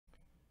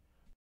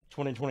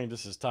2020,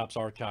 this is Topps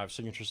Archive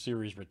Signature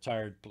Series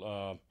Retired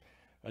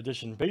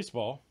Edition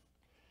Baseball.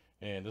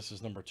 And this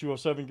is number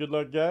 207. Good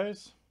luck,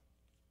 guys.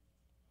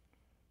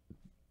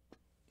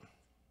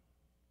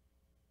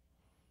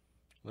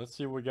 Let's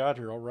see what we got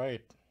here. All right.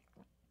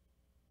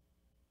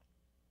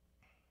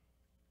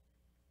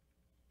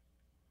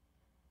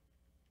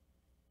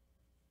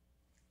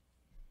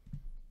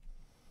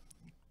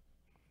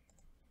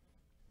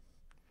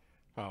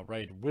 All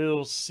right.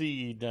 We'll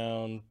see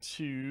down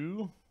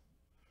to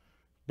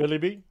Billy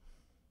B.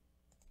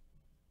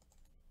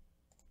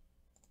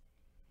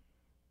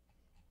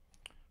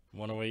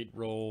 .108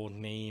 roll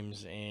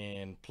names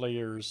and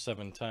players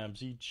 7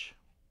 times each.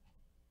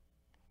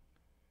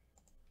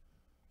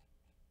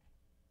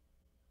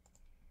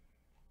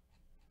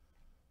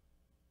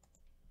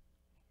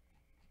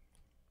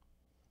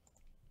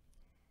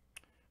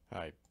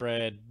 All right,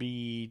 Brad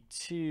B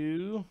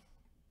to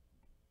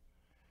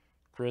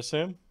Chris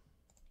M.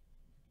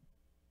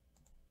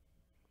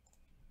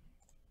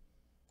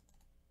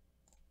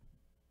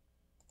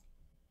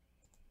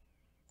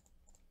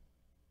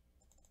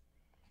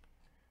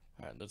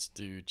 All right, let's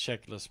do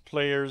checklist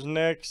players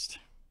next.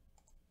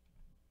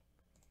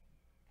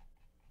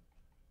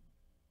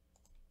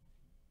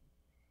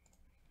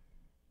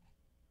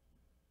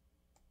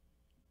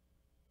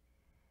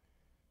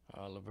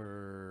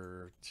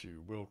 Oliver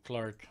to Will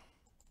Clark.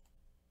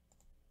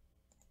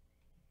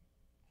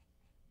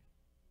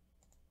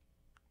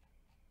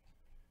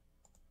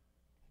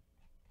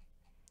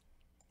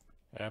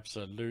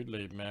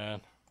 Absolutely,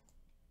 man.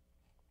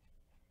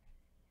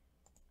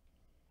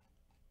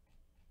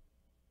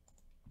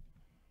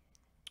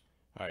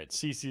 All right,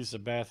 CC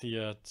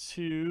Sabathia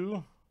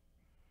to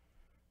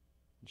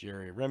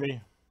Jerry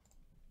Remy.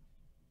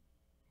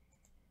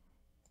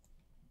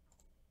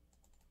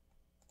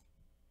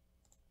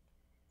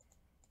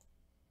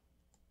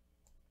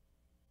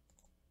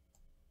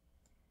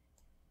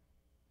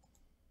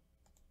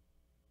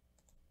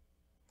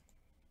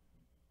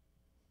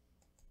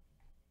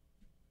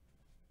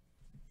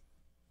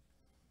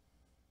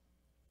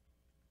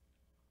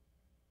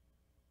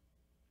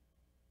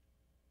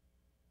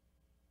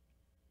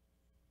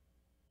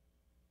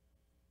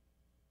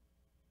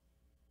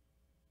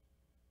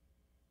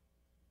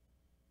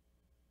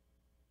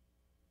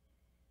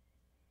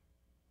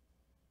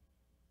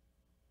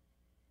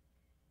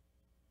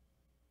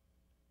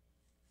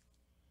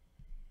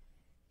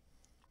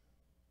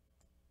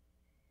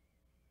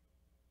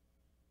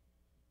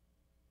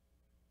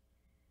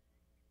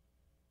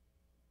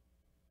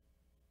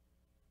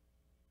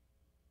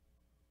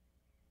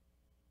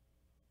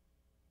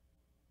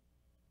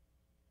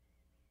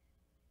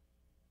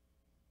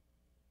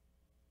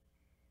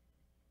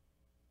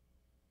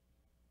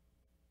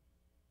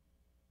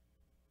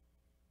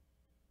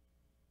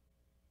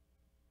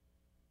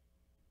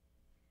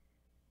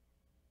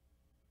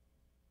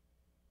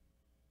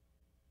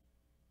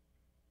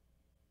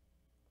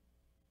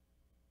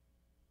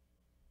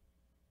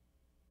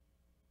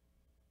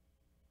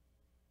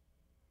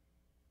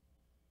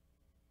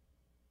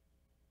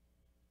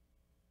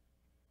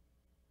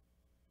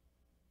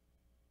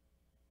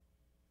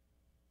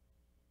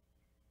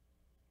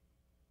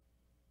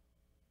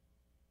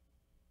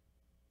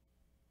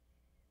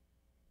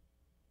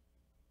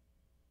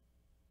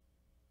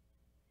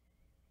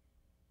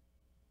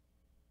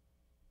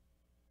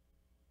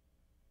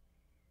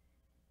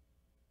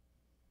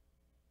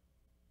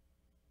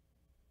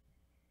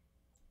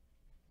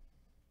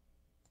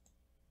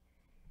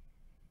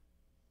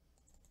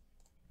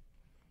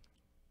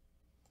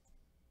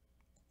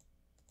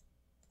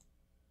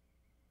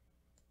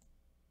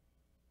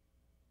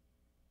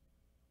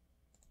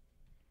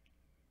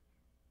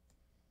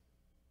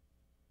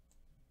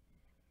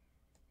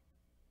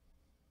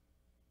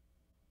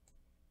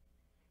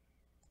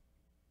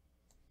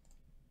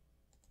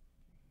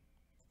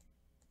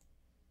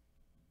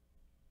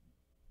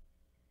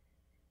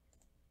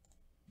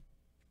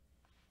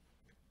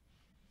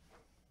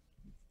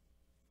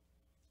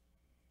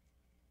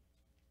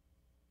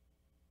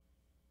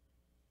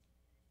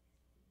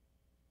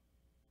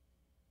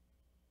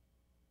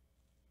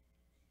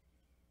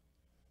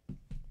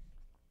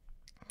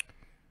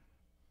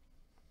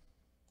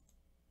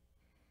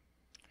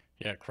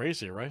 Yeah,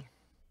 crazy, right?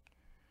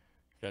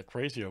 Got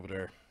crazy over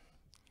there.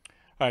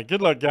 All right,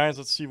 good luck, guys.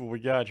 Let's see what we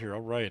got here.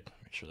 All right,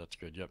 make sure that's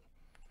good. Yep.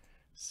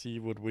 See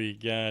what we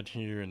got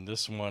here in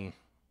this one.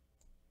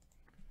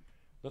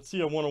 Let's see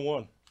a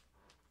 101.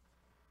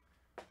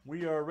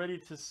 We are ready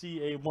to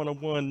see a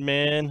 101,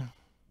 man.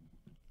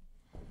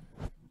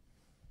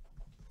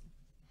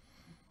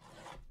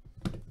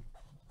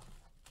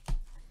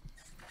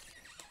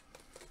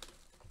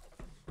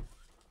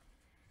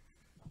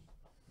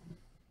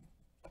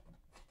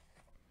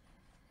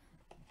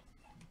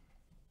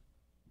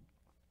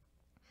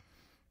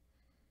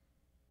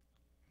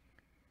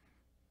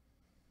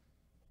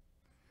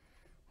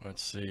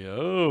 Let's see.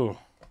 Oh,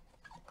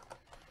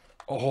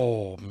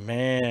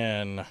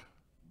 man.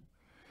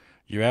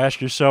 You ask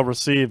yourself,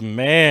 receive,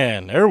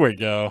 man. There we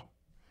go.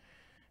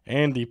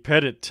 Andy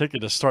Pettitte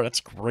ticket to start. That's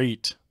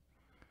great.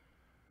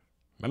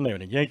 I'm not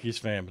even a Yankees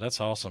fan, but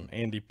that's awesome.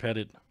 Andy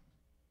Pettitte.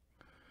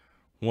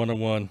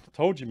 101.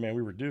 Told you, man,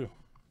 we were due.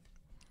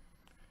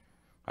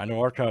 I know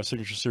Archive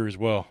Signature Series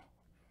well.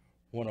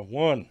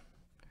 101.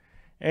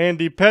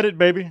 Andy Pettitte,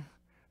 baby.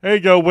 There you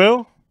go,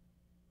 Will.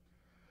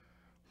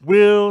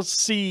 We'll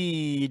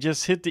see.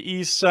 Just hit the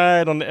east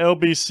side on the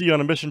LBC on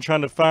a mission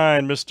trying to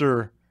find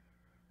Mr.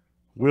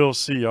 We'll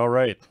see. All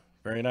right.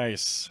 Very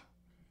nice.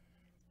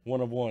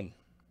 101.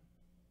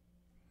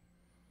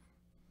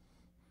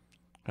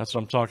 That's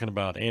what I'm talking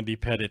about. Andy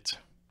Pettitte.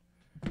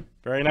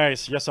 Very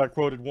nice. Yes, I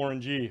quoted Warren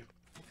G.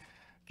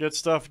 Good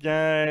stuff,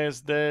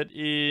 guys. That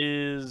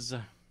is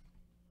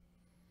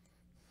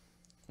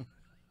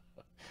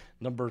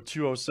number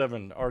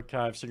 207,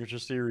 Archive Signature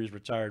Series,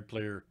 retired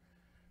player.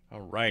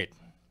 All right.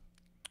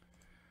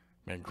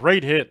 Man,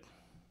 great hit.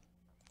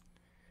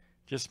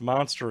 Just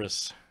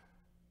monstrous.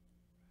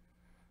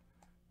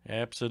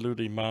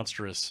 Absolutely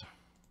monstrous.